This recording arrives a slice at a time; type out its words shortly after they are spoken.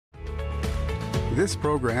This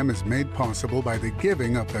program is made possible by the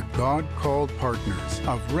giving of the God-called partners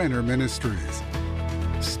of Renner Ministries.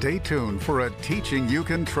 Stay tuned for a teaching you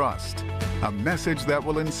can trust, a message that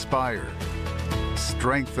will inspire,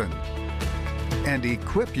 strengthen, and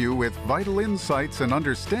equip you with vital insights and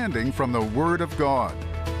understanding from the Word of God.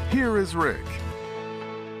 Here is Rick.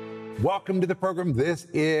 Welcome to the program. This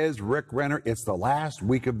is Rick Renner. It's the last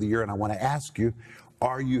week of the year, and I want to ask you,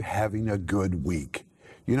 are you having a good week?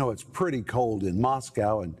 You know, it's pretty cold in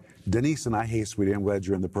Moscow, and Denise and I, hey, sweetie, I'm glad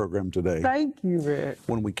you're in the program today. Thank you, Rick.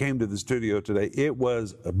 When we came to the studio today, it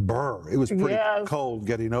was a burr. It was pretty cold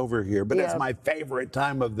getting over here, but it's my favorite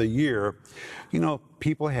time of the year. You know,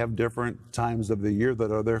 people have different times of the year that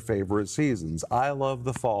are their favorite seasons. I love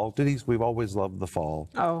the fall. Denise, we've always loved the fall.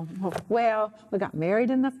 Oh, well, we got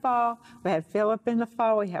married in the fall. We had Philip in the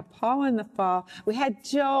fall. We had Paul in the fall. We had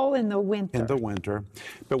Joel in the winter. In the winter.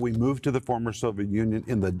 But we moved to the former Soviet Union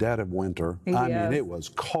in the dead of winter. Yes. I mean, it was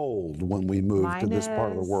cold when we moved to this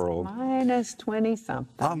part of the world. Minus 20-something.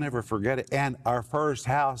 I'll never forget it. And our first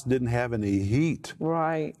house didn't have any heat.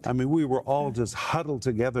 Right. I mean, we were all just huddled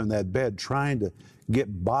together in that bed trying to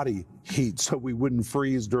get body heat so we wouldn't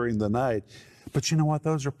freeze during the night. But you know what?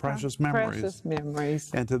 Those are precious memories. Precious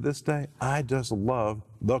memories. And to this day, I just love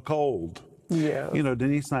the cold. Yeah. You know,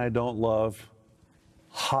 Denise and I don't love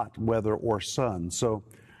hot weather or sun, so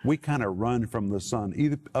we kind of run from the sun.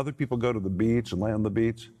 Either other people go to the beach and lay on the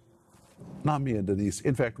beach. Not me and Denise.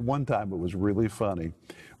 In fact, one time it was really funny.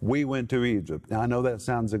 We went to Egypt. Now, I know that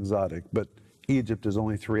sounds exotic, but Egypt is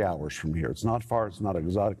only 3 hours from here. It's not far, it's not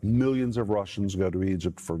exotic. Millions of Russians go to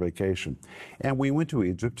Egypt for vacation. And we went to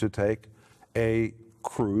Egypt to take a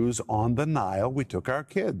cruise on the Nile. We took our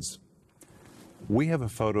kids. We have a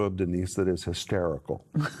photo of Denise that is hysterical.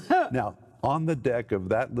 Now, on the deck of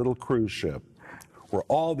that little cruise ship were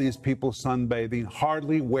all these people sunbathing,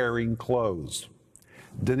 hardly wearing clothes.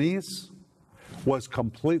 Denise was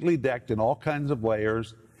completely decked in all kinds of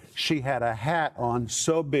layers. She had a hat on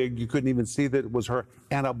so big you couldn't even see that it was her,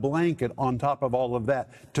 and a blanket on top of all of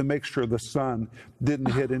that to make sure the sun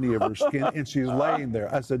didn't hit any of her skin. And she's laying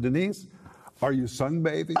there. I said, Denise, are you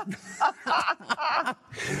sunbathing?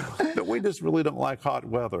 But we just really don't like hot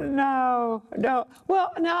weather. No.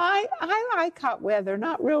 Well, no, I like hot weather,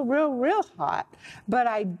 not real hot, but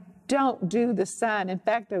I don't do the sun. In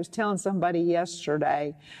fact, I was telling somebody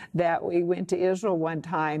yesterday that we went to Israel one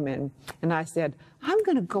time, and I said, I'm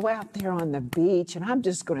going to go out there on the beach, and I'm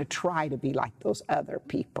just going to try to be like those other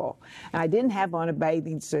people. And I didn't have on a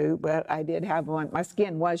bathing suit, but I did have on, my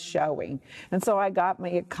skin was showing. And so I got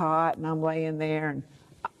me a cot, and I'm laying there, and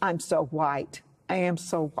I'm so white. I am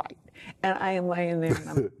so white. And I am laying there,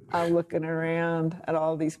 and I'm looking around at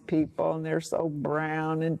all these people, and they're so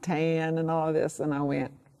brown and tan and all this, and I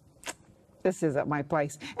went, this isn't my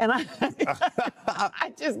place. And I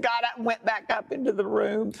just got up and went back up into the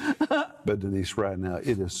room. But Denise, right now,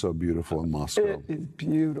 it is so beautiful in Moscow. It is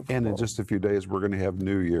beautiful. And in just a few days, we're going to have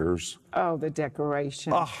New Year's. Oh, the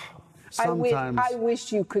decorations. Oh, sometimes. I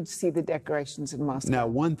wish you could see the decorations in Moscow. Now,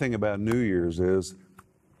 one thing about New Year's is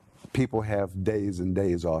people have days and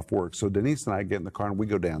days off work. So Denise and I get in the car and we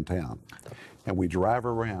go downtown. And we drive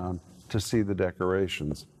around to see the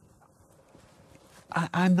decorations.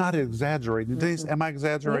 I'm not exaggerating. Denise, am I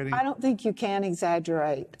exaggerating? I don't think you can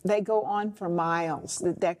exaggerate. They go on for miles,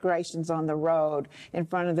 the decorations on the road, in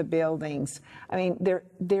front of the buildings. I mean,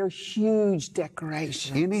 they're huge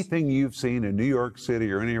decorations. Anything you've seen in New York City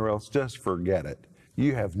or anywhere else, just forget it.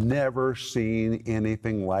 You have never seen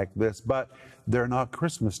anything like this. But they're not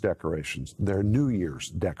Christmas decorations. They're New Year's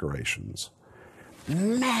decorations.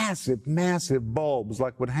 Massive, massive bulbs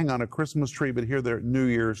like would hang on a Christmas tree, but here they're New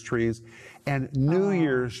Year's trees. And New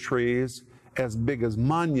Year's trees as big as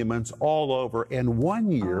monuments all over. And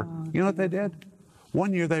one year, you know what they did?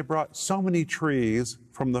 One year they brought so many trees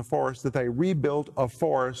from the forest that they rebuilt a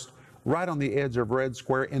forest right on the edge of Red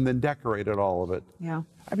Square and then decorated all of it. Yeah.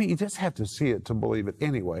 I mean, you just have to see it to believe it.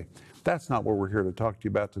 Anyway, that's not what we're here to talk to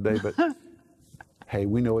you about today, but hey,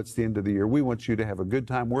 we know it's the end of the year. We want you to have a good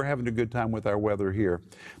time. We're having a good time with our weather here.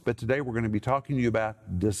 But today we're going to be talking to you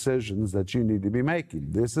about decisions that you need to be making.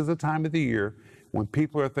 This is a time of the year when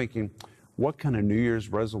people are thinking, what kind of New Year's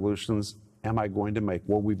resolutions am I going to make?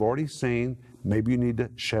 Well, we've already seen maybe you need to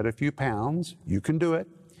shed a few pounds. You can do it.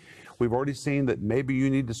 We've already seen that maybe you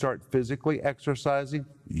need to start physically exercising.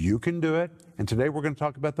 You can do it. And today we're going to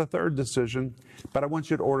talk about the third decision, but I want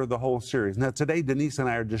you to order the whole series. Now today, Denise and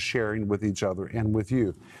I are just sharing with each other and with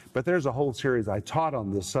you, but there's a whole series I taught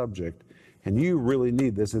on this subject, and you really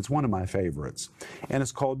need this. It's one of my favorites, and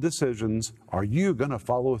it's called Decisions. Are you going to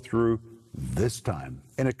follow through this time.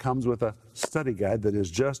 And it comes with a study guide that is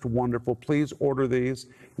just wonderful. Please order these.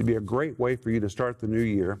 It'd be a great way for you to start the new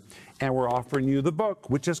year. And we're offering you the book,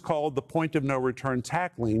 which is called The Point of No Return: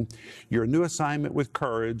 Tackling Your New Assignment with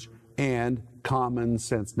Courage and Common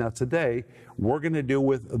Sense. Now today, we're going to deal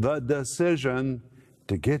with the decision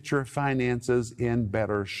to get your finances in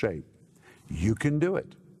better shape. You can do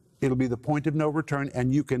it. It'll be the point of no return,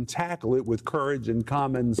 and you can tackle it with courage and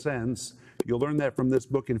common sense. You'll learn that from this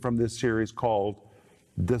book and from this series called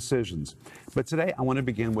Decisions. But today I want to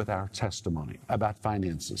begin with our testimony about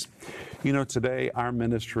finances. You know, today our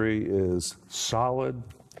ministry is solid.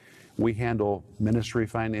 We handle ministry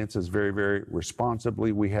finances very, very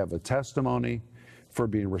responsibly. We have a testimony for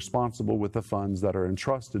being responsible with the funds that are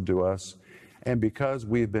entrusted to us. And because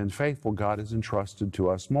we've been faithful, God has entrusted to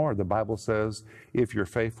us more. The Bible says, if you're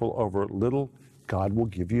faithful over little, God will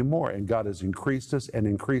give you more. And God has increased us and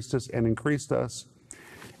increased us and increased us.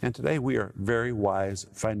 And today we are very wise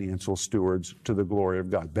financial stewards to the glory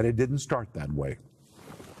of God. But it didn't start that way.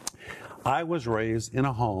 I was raised in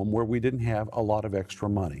a home where we didn't have a lot of extra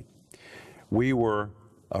money. We were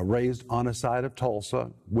raised on a side of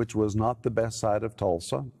Tulsa, which was not the best side of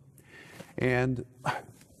Tulsa. And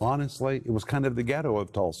honestly, it was kind of the ghetto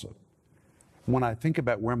of Tulsa. When I think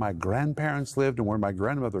about where my grandparents lived and where my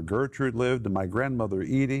grandmother Gertrude lived and my grandmother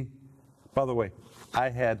Edie, by the way, I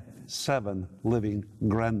had 7 living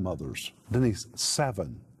grandmothers. Denise,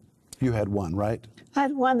 7. You had 1, right? I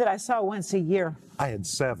had one that I saw once a year. I had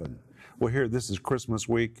 7. Well, here, this is Christmas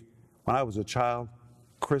week. When I was a child,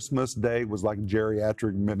 Christmas Day was like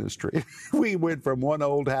geriatric ministry. We went from one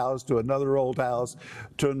old house to another old house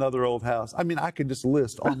to another old house. I mean, I could just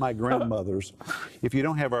list all my grandmothers. If you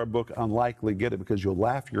don't have our book, unlikely get it because you'll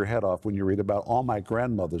laugh your head off when you read about all my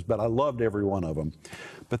grandmothers, but I loved every one of them.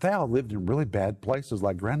 But they all lived in really bad places,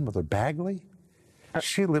 like grandmother Bagley.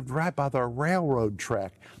 She lived right by the railroad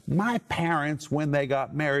track. My parents, when they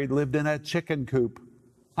got married, lived in a chicken coop.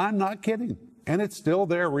 I'm not kidding. And it's still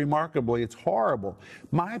there, remarkably. It's horrible.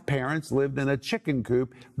 My parents lived in a chicken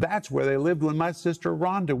coop. That's where they lived when my sister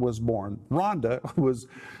Rhonda was born. Rhonda was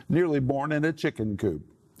nearly born in a chicken coop.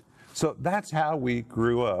 So that's how we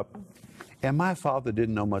grew up. And my father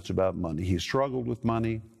didn't know much about money. He struggled with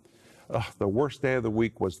money. The worst day of the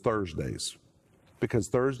week was Thursdays, because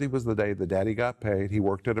Thursday was the day that Daddy got paid. He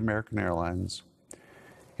worked at American Airlines,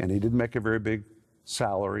 and he didn't make a very big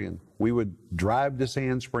salary, and we would drive to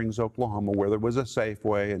Sand Springs, Oklahoma, where there was a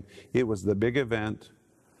Safeway, and it was the big event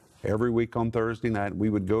every week on Thursday night. We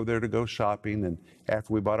would go there to go shopping, and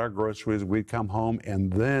after we bought our groceries, we'd come home,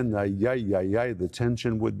 and then the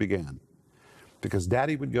tension would begin, because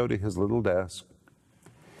Daddy would go to his little desk,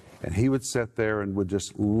 and he would sit there and would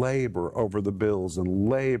just labor over the bills and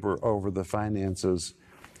labor over the finances.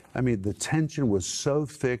 I mean, the tension was so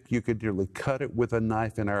thick you could nearly cut it with a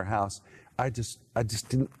knife in our house. I just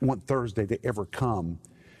didn't want Thursday to ever come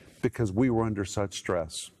because we were under such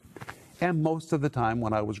stress. And most of the time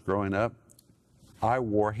when I was growing up, I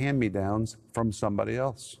wore hand-me-downs from somebody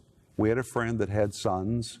else. We had a friend that had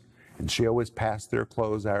sons, and she always passed their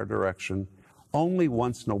clothes our direction. Only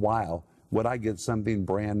once in a while would I get something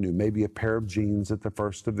brand new, maybe a pair of jeans at the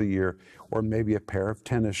first of the year, or maybe a pair of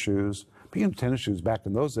tennis shoes. But you know, tennis shoes back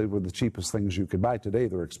in those days were the cheapest things you could buy. Today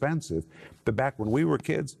they're expensive. But back when we were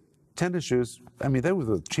kids, tennis shoes, I mean, they were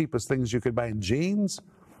the cheapest things you could buy. And jeans,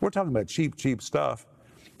 we're talking about cheap, cheap stuff.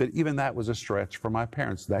 But even that was a stretch for my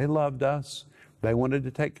parents. They loved us. They wanted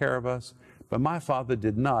to take care of us. But my father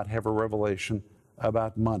did not have a revelation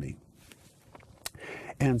about money.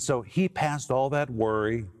 And so he passed all that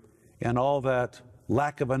worry and all that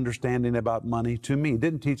lack of understanding about money to me.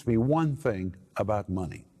 Didn't teach me one thing about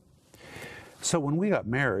money. So when we got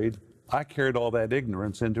married, I carried all that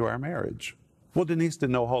ignorance into our marriage. Well, Denise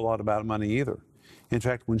didn't know a whole lot about money either. In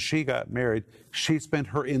fact, when she got married, she spent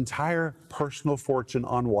her entire personal fortune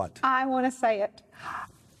on what? I want to say it.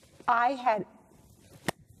 I had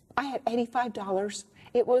 $85.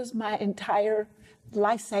 It was my entire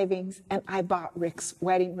life savings, and I bought Rick's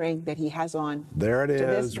wedding ring that he has on. There it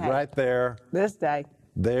is, right there. This day.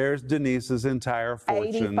 There's Denise's entire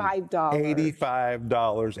fortune. $85.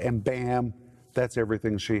 $85, and bam, that's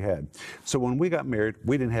everything she had. So when we got married,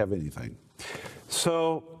 we didn't have anything.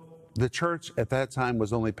 So the church at that time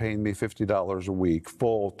was only paying me $50 a week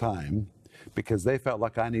full time, because they felt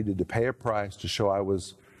like I needed to pay a price to show I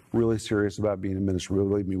was really serious about being a minister.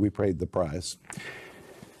 Believe me, we paid the price.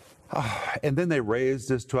 And then they raised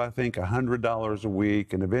this to, I think, $100 a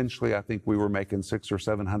week, and eventually I think we were making $600 or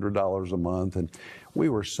 $700 a month, and we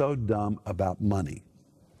were so dumb about money.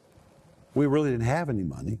 We really didn't have any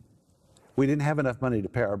money. We didn't have enough money to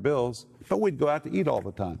pay our bills, but we'd go out to eat all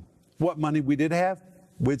the time. What money we did have,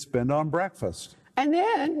 we'd spend on breakfast. And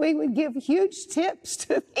then we would give huge tips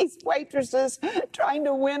to these waitresses trying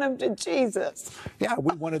to win them to Jesus. Yeah,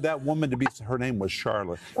 we wanted that woman to be, her name was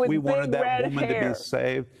Charlotte. With we big wanted that red woman to hair. be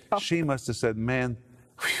saved. She must have said, man,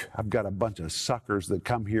 whew, I've got a bunch of suckers that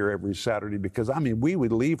come here every Saturday, because, I mean, we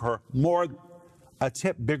would leave her a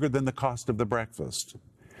tip bigger than the cost of the breakfast.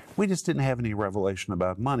 We just didn't have any revelation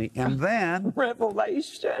about money. And then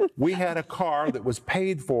Revelation. we had a car that was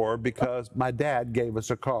paid for because my dad gave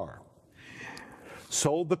us a car.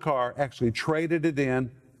 Sold the car, actually traded it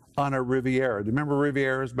in on a Riviera. Do you remember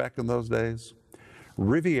Rivieras back in those days?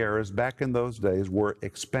 Rivieras back in those days were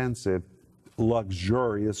expensive,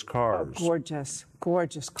 luxurious cars. Oh, gorgeous,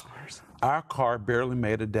 gorgeous cars. Our car barely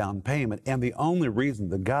made a down payment, and the only reason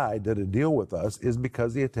the guy did a deal with us is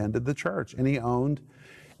because he attended the church and he owned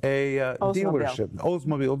a dealership,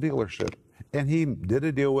 Oldsmobile dealership, and he did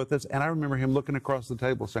a deal with us. And I remember him looking across the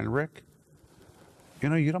table saying, Rick, you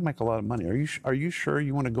know, you don't make a lot of money. Are you sure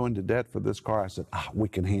you want to go into debt for this car? I said, we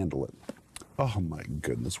can handle it. Oh my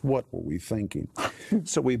goodness, what were we thinking?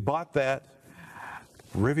 So we bought that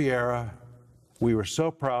Riviera. We were so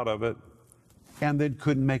proud of it, and then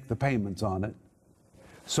couldn't make the payments on it.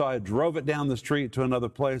 So I drove it down the street to another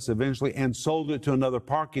place eventually and sold it to another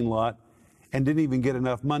parking lot, and didn't even get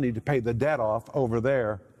enough money to pay the debt off over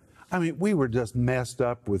there. I mean, we were just messed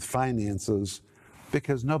up with finances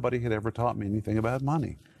because nobody had ever taught me anything about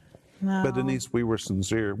money. No. But Denise, we were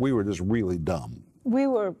sincere. We were just really dumb. We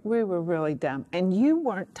were really dumb, and you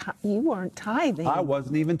weren't tithing. I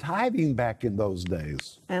wasn't even tithing back in those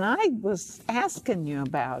days. And I was asking you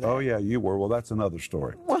about it. Oh yeah, you were. Well, that's another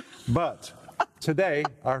story. But today,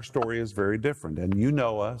 our story is very different, and you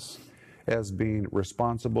know us as being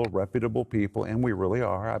responsible, reputable people, and we really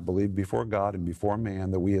are. I believe before God and before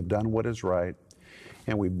man that we have done what is right,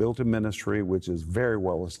 and we built a ministry which is very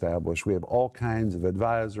well established. We have all kinds of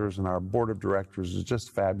advisors, and our board of directors is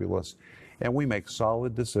just fabulous, and we make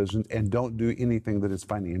solid decisions and don't do anything that is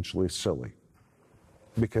financially silly,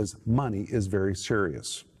 because money is very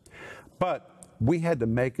serious. But we had to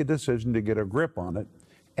make a decision to get a grip on it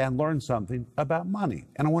and learn something about money.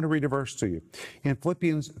 And I want to read a verse to you. In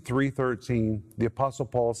Philippians 3:13, the Apostle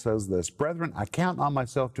Paul says this, Brethren, I count on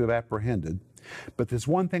myself to have apprehended, but this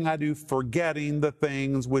one thing I do, forgetting the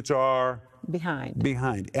things which are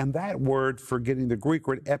behind. And that word, forgetting, the Greek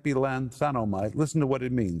word epilanthenomai, listen to what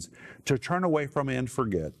it means. To turn away from and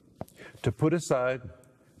forget, to put aside,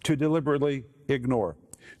 to deliberately ignore,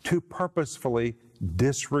 to purposefully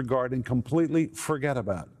disregard and completely forget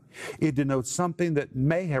about. It denotes something that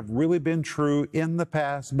may have really been true in the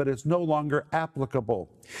past, but it's no longer applicable.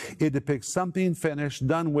 It depicts something finished,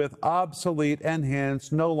 done with, obsolete, and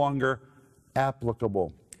hence no longer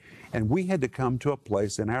applicable. And we had to come to a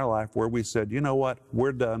place in our life where we said, you know what,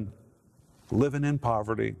 we're done living in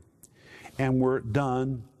poverty, and we're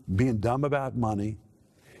done being dumb about money.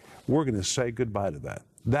 We're going to say goodbye to that.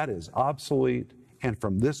 That is obsolete, and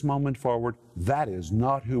from this moment forward, that is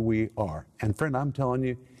not who we are. And friend, I'm telling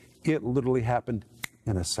you, it literally happened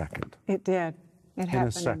in a second. It did. It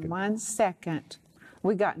happened in 1 second.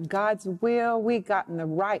 We got in God's will. We got in the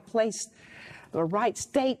right place, the right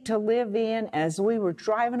state to live in. As we were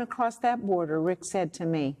driving across that border, Rick said to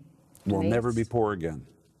me, We'll never be poor again.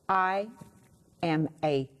 I am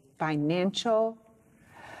a financially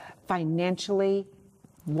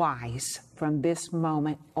wise from this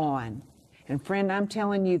moment on. And friend, I'm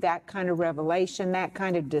telling you, that kind of revelation, that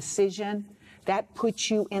kind of decision, that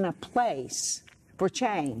puts you in a place for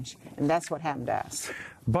change. And that's what happened to us.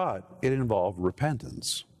 But it involved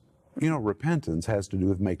repentance. You know, repentance has to do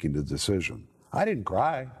with making a decision. I didn't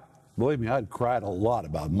cry. Believe me, I'd cried a lot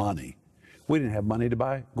about money. We didn't have money to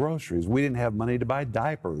buy groceries. We didn't have money to buy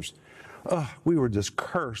diapers. We were just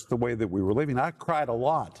cursed the way that we were living. I cried a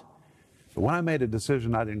lot. But when I made a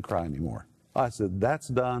decision, I didn't cry anymore. I said, that's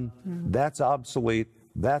done. That's obsolete.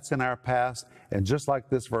 That's in our past. And just like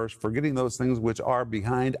this verse, forgetting those things which are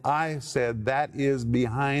behind, I said that is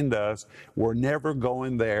behind us. We're never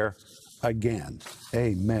going there again.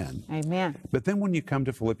 Amen. Amen. But then when you come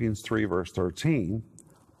to Philippians 3, verse 13,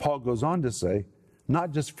 Paul goes on to say,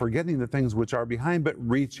 not just forgetting the things which are behind, but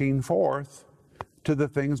reaching forth to the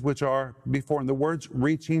things which are before. And the words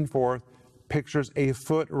reaching forth pictures a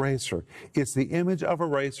foot racer. It's the image of a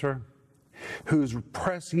racer who's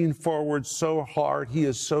pressing forward so hard, he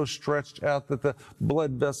is so stretched out that the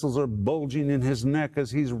blood vessels are bulging in his neck as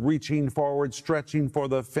he's reaching forward, stretching for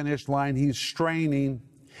the finish line. He's straining.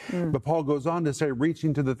 But Paul goes on to say,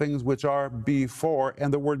 reaching to the things which are before,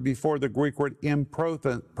 and the word before, the Greek word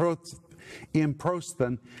improsthen,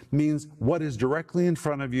 means what is directly in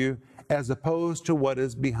front of you as opposed to what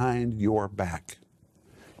is behind your back.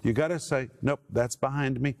 You got to say, nope, that's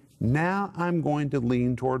behind me. Now I'm going to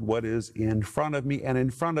lean toward what is in front of me, and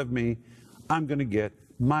in front of me, I'm going to get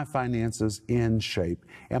my finances in shape.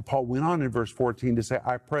 And Paul went on in verse 14 to say,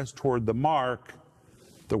 I press toward the mark.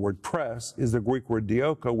 The word press is the Greek word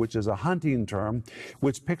dioko, which is a hunting term,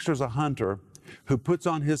 which pictures a hunter who puts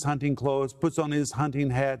on his hunting clothes, puts on his hunting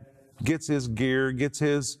hat, gets his gear, gets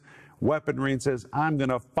his weaponry, and says, I'm going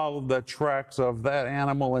to follow the tracks of that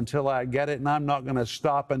animal until I get it, and I'm not going to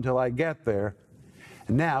stop until I get there.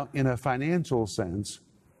 Now, in a financial sense,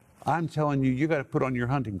 I'm telling you, you got to put on your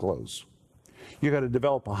hunting clothes. You got to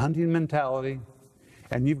develop a hunting mentality,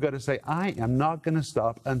 and you've got to say, I am not going to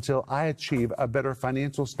stop until I achieve a better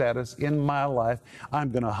financial status in my life. I'm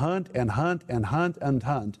going to hunt and hunt and hunt and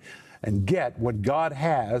hunt and get what God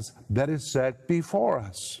has that is set before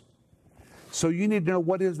us. So you need to know,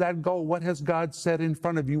 what is that goal? What has God set in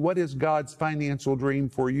front of you? What is God's financial dream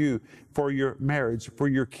for you, for your marriage, for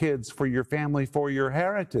your kids, for your family, for your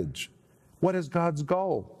heritage? What is God's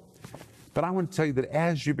goal? But I want to tell you that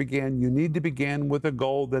as you begin, you need to begin with a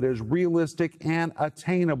goal that is realistic and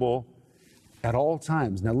attainable at all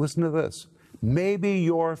times. Now listen to this. Maybe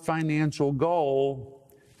your financial goal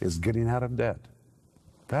is getting out of debt.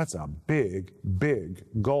 That's a big, big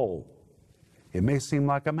goal. It may seem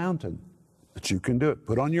like a mountain, but you can do it.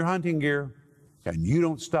 Put on your hunting gear, and you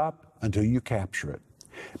don't stop until you capture it.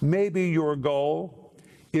 Maybe your goal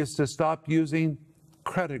is to stop using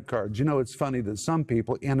credit cards. You know, it's funny that some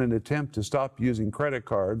people, in an attempt to stop using credit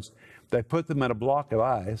cards, they put them in a block of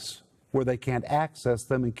ice where they can't access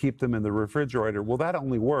them and keep them in the refrigerator. Well, that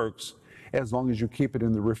only works as long as you keep it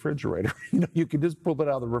in the refrigerator. You know, you can just pull it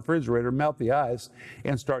out of the refrigerator, melt the ice,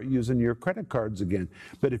 and start using your credit cards again.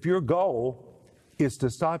 But if your goal is to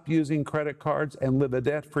stop using credit cards and live a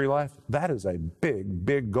debt-free life, that is a big,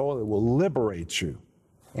 big goal that will liberate you.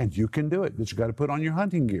 And you can do it, but you got to put on your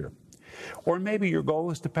hunting gear. Or maybe your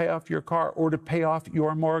goal is to pay off your car or to pay off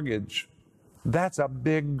your mortgage. That's a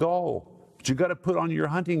big goal. But you got to put on your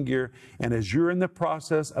hunting gear, and as you're in the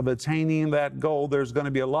process of attaining that goal, there's going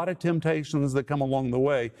to be a lot of temptations that come along the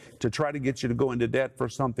way to try to get you to go into debt for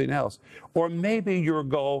something else. Or maybe your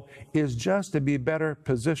goal is just to be better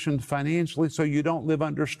positioned financially so you don't live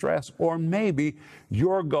under stress. Or maybe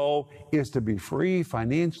your goal is to be free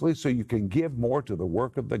financially so you can give more to the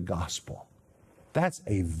work of the gospel. That's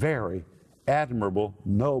a very admirable,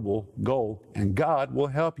 noble goal, and God will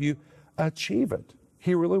help you achieve it.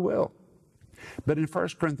 He really will. But in 1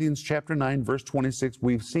 Corinthians chapter 9, verse 26,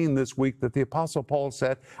 we've seen this week that the Apostle Paul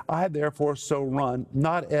said, I therefore so run,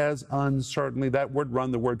 not as uncertainly. That word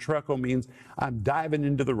run, the word trecho, means I'm diving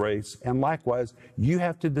into the race. And likewise, you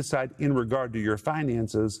have to decide in regard to your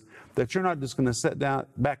finances that you're not just going to sit down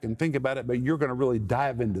back and think about it, but you're going to really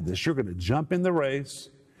dive into this. You're going to jump in the race.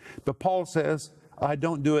 But Paul says, I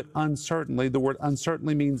don't do it uncertainly. The word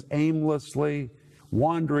uncertainly means aimlessly,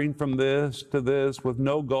 wandering from this to this with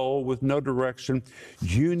no goal, with no direction.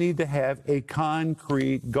 You need to have a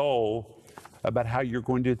concrete goal about how you're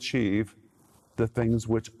going to achieve the things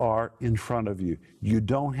which are in front of you. You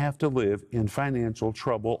don't have to live in financial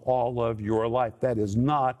trouble all of your life. That is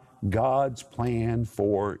not God's plan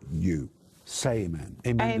for you. Say amen.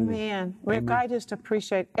 Amen. Amen. Rick, Amen. I just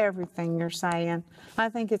appreciate everything you're saying. I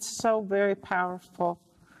think it's so very powerful.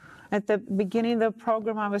 At the beginning of the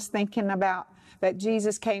program, I was thinking about that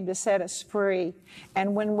Jesus came to set us free.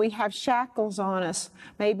 And when we have shackles on us,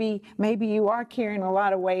 maybe you are carrying a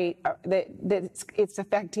lot of weight that it's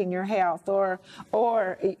affecting your health, or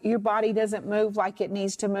your body doesn't move like it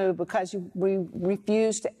needs to move because we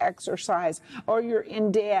refuse to exercise, or you're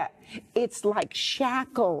in debt. It's like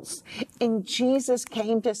shackles. And Jesus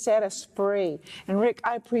came to set us free. And Rick,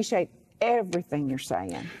 I appreciate everything you're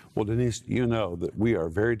saying. Well, Denise, you know that we are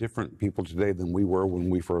very different people today than we were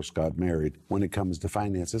when we first got married when it comes to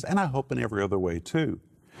finances, and I hope in every other way too.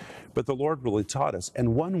 But the Lord really taught us,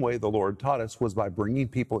 and one way the Lord taught us was by bringing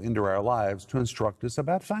people into our lives to instruct us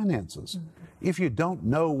about finances. Mm-hmm. If you don't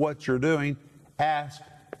know what you're doing, ask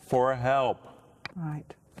for help. Right.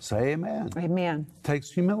 Say amen. Amen. It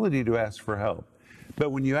takes humility to ask for help.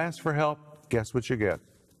 But when you ask for help, guess what you get?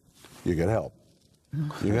 You get help.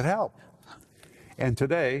 You get help. And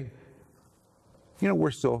today, you know,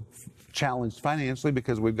 we're still challenged financially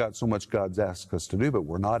because we've got so much God's asked us to do, but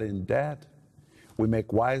we're not in debt. We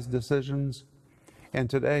make wise decisions. And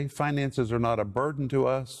today, finances are not a burden to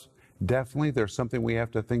us. Definitely, there's something we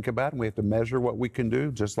have to think about, and we have to measure what we can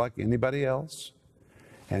do just like anybody else.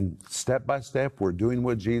 And step by step, we're doing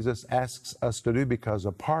what Jesus asks us to do because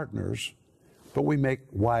of partners, but we make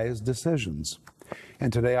wise decisions.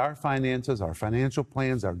 And today our finances, our financial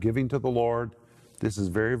plans, our giving to the Lord, this is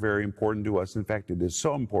very, very important to us. In fact, it is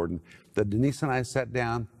so important that Denise and I sat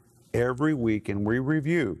down every week and we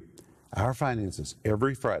review our finances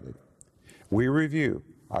every Friday. We review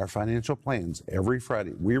our financial plans every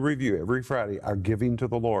Friday. We review every Friday our giving to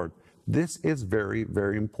the Lord. This is very,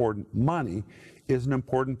 very important. Money is an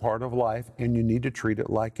important part of life, and you need to treat it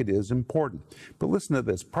like it is important. But listen to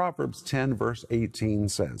this. Proverbs 10, verse 18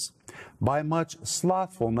 says, "By much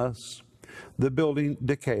slothfulness the building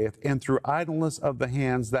decayeth, and through idleness of the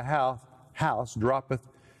hands the house droppeth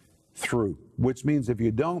through." Which means if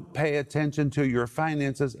you don't pay attention to your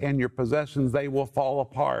finances and your possessions, they will fall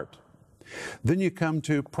apart. Then you come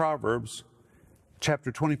to Proverbs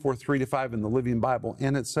chapter 24, 3-5 in the Living Bible,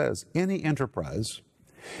 and it says, "Any enterprise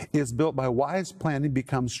is built by wise planning,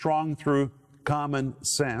 becomes strong through common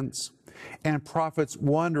sense, and profits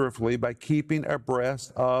wonderfully by keeping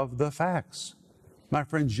abreast of the facts." My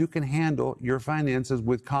friends, you can handle your finances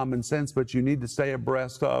with common sense, but you need to stay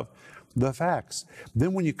abreast of the facts.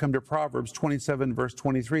 Then when you come to Proverbs 27, verse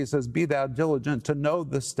 23, it says, "Be thou diligent to know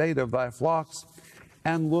the state of thy flocks,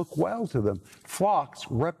 and look well to them." Flocks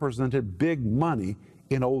represented big money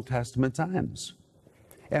in Old Testament times.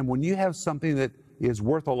 And when you have something that is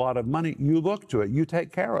worth a lot of money, you look to it, you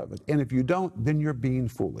take care of it. And if you don't, then you're being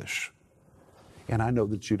foolish. And I know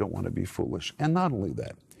that you don't want to be foolish. And not only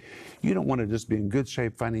that, you don't want to just be in good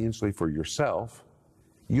shape financially for yourself.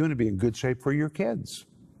 You want to be in good shape for your kids.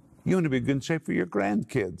 You want to be in good shape for your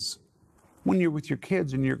grandkids. When you're with your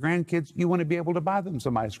kids and your grandkids, you want to be able to buy them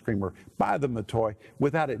some ice cream or buy them a toy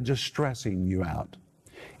without it just stressing you out.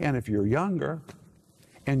 And if you're younger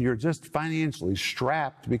and you're just financially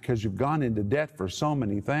strapped because you've gone into debt for so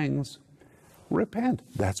many things, repent.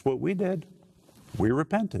 That's what we did. We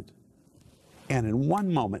repented. And in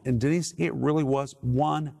one moment, and Denise, it really was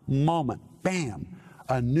one moment, bam,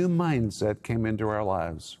 a new mindset came into our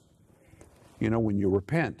lives. You know, when you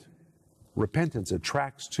repent, repentance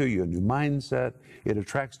attracts to you a new mindset. It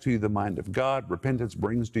attracts to you the mind of God. Repentance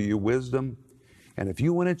brings to you wisdom. And if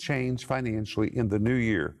you want to change financially in the new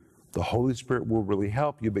year, the Holy Spirit will really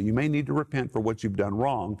help you, but you may need to repent for what you've done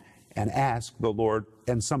wrong and ask the Lord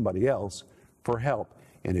and somebody else for help.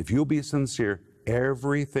 And if you'll be sincere,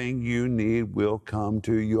 everything you need will come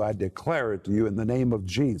to you. I declare it to you in the name of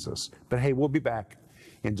Jesus. But hey, we'll be back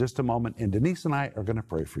in just a moment, and Denise and I are going to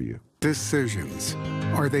pray for you. Decisions.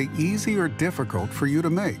 Are they easy or difficult for you to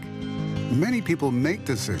make? Many people make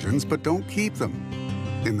decisions but don't keep them.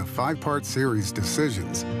 In the 5-part series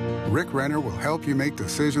Decisions, Rick Renner will help you make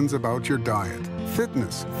decisions about your diet,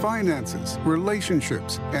 fitness, finances,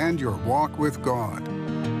 relationships, and your walk with God.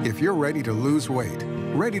 If you're ready to lose weight,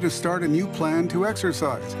 ready to start a new plan to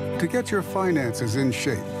exercise, to get your finances in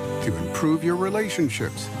shape, to improve your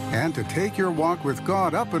relationships, and to take your walk with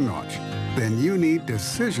God up a notch, then you need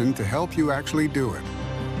Decision to help you actually do it.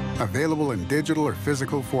 Available in digital or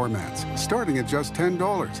physical formats, starting at just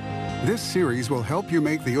 $10. This series will help you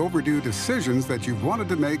make the overdue decisions that you've wanted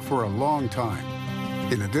to make for a long time.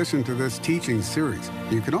 In addition to this teaching series,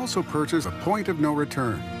 you can also purchase A Point of No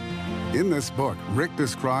Return. In this book, Rick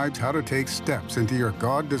describes how to take steps into your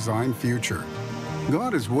God-designed future.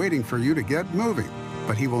 God is waiting for you to get moving,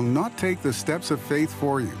 but He will not take the steps of faith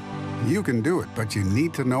for you. You can do it, but you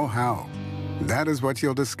need to know how. That is what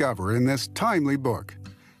you'll discover in this timely book.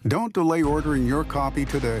 Don't delay ordering your copy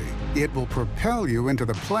today. It will propel you into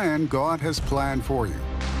the plan God has planned for you.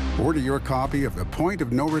 Order your copy of The Point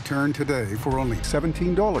of No Return today for only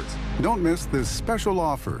 $17. Don't miss this special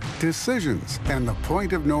offer, Decisions and The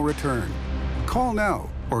Point of No Return. Call now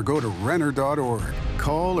or go to Renner.org.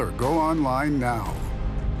 Call or go online now.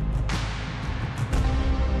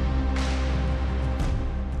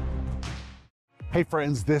 Hey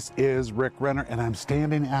friends, this is Rick Renner, and I'm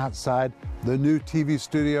standing outside the new TV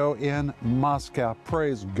studio in Moscow.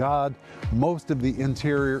 Praise God, most of the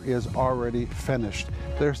interior is already finished.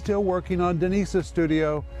 They're still working on Denise's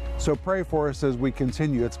studio, so pray for us as we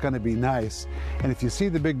continue. It's going to be nice. And if you see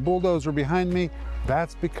the big bulldozer behind me,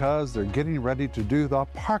 that's because they're getting ready to do the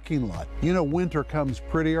parking lot. You know, winter comes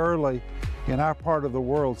pretty early in our part of the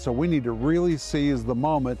world, so we need to really seize the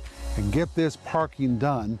moment and get this parking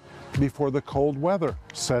done before the cold weather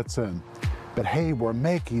sets in. But hey, we're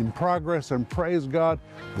making progress, and praise God,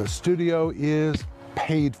 the studio is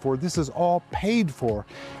paid for. This is all paid for.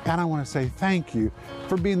 And I want to say thank you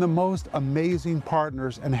for being the most amazing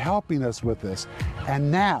partners and helping us with this. And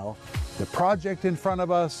now, the project in front of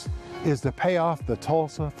us is to pay off the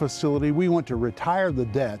Tulsa facility. We want to retire the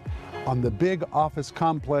debt on the big office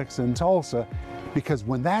complex in Tulsa, because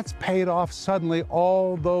when that's paid off, suddenly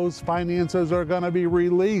all those finances are going to be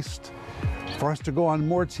released for us to go on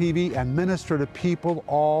more TV and minister to people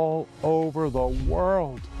all over the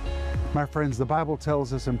world. My friends, the Bible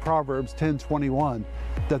tells us in Proverbs 10:21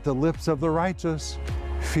 that the lips of the righteous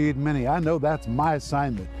feed many. I know that's my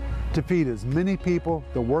assignment, to feed as many people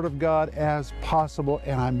the Word of God as possible,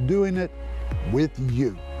 and I'm doing it with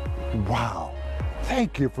you. Wow.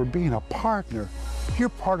 Thank you for being a partner. You're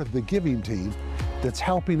part of the giving team that's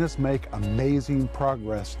helping us make amazing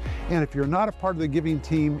progress. And if you're not a part of the giving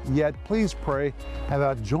team yet, please pray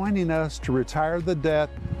about joining us to retire the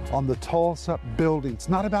debt on the Tulsa building. It's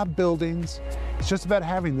not about buildings. It's just about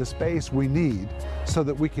having the space we need so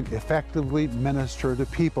that we can effectively minister to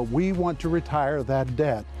people. We want to retire that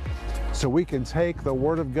debt so we can take the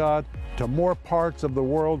Word of God to more parts of the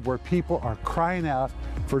world where people are crying out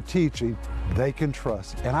for teaching they can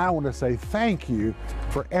trust. And I want to say thank you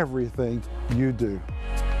for everything you do.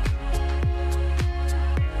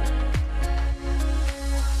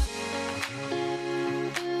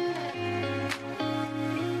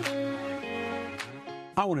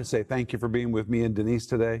 I want to say thank you for being with me and Denise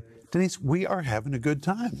today. Denise, we are having a good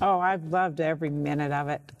time. Oh, I've loved every minute of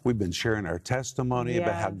it. We've been sharing our testimony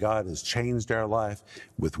about how God has changed our life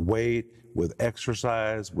with weight, with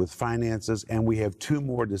exercise, with finances, and we have 2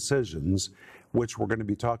 more decisions, which we're going to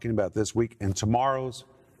be talking about this week. And tomorrow's,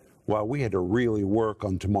 well, we had to really work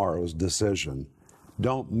on tomorrow's decision.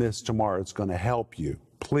 Don't miss tomorrow. It's going to help you.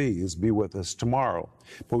 Please be with us tomorrow.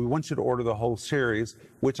 But we want you to order the whole series,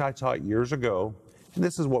 which I taught years ago. And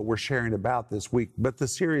this is what we're sharing about this week. But the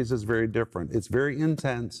series is very different. It's very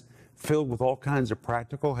intense, filled with all kinds of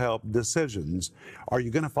practical help, decisions. Are you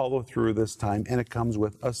going to follow through this time? And it comes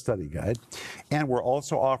with a study guide. And we're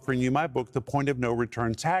also offering you my book, The Point of No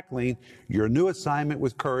Return, Tackling Your New Assignment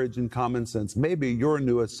with Courage and Common Sense. Maybe your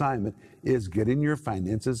new assignment is getting your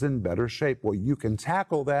finances in better shape. Well, you can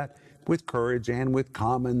tackle that with courage and with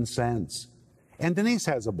common sense. And Denise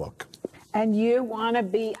has a book. And you want to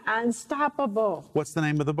be unstoppable. What's the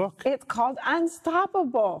name of the book? It's called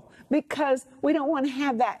Unstoppable because we don't want to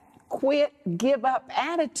have that quit, give up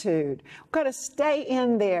attitude. We've got to stay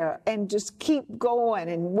in there and just keep going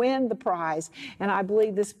and win the prize. And I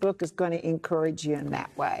believe this book is going to encourage you in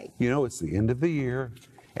that way. You know, it's the end of the year,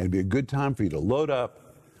 and it'd be a good time for you to load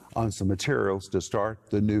up on some materials to start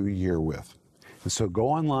the new year with. And so go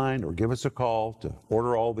online or give us a call to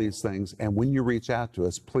order all these things. And when you reach out to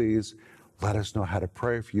us, please let us know how to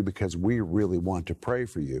pray for you, because we really want to pray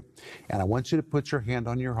for you. And I want you to put your hand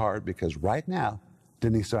on your heart, because right now,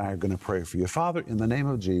 Denise and I are going to pray for you. Father, in the name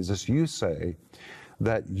of Jesus, you say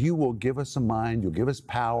that you will give us a mind, you'll give us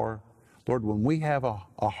power. Lord, when we have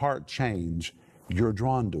a heart change, you're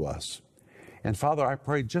drawn to us. And Father, I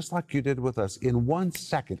pray just like you did with us, in 1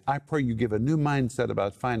 second, I pray you give a new mindset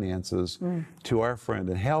about finances to our friend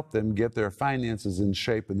and help them get their finances in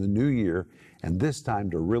shape in the new year, and this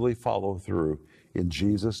time to really follow through. In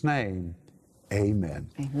Jesus' name,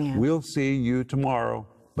 amen. Amen. We'll see you tomorrow.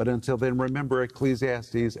 But until then, remember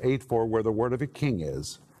Ecclesiastes 8:4, where the word of a king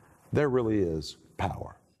is, there really is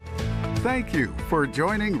power. Thank you for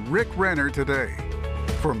joining Rick Renner today.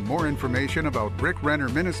 For more information about Rick Renner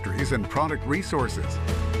Ministries and product resources,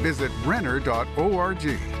 visit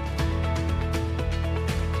renner.org.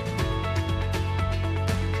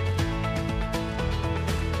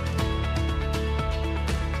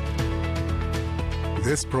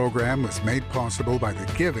 This program was made possible by the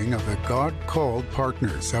giving of the God-called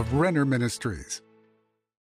partners of Renner Ministries.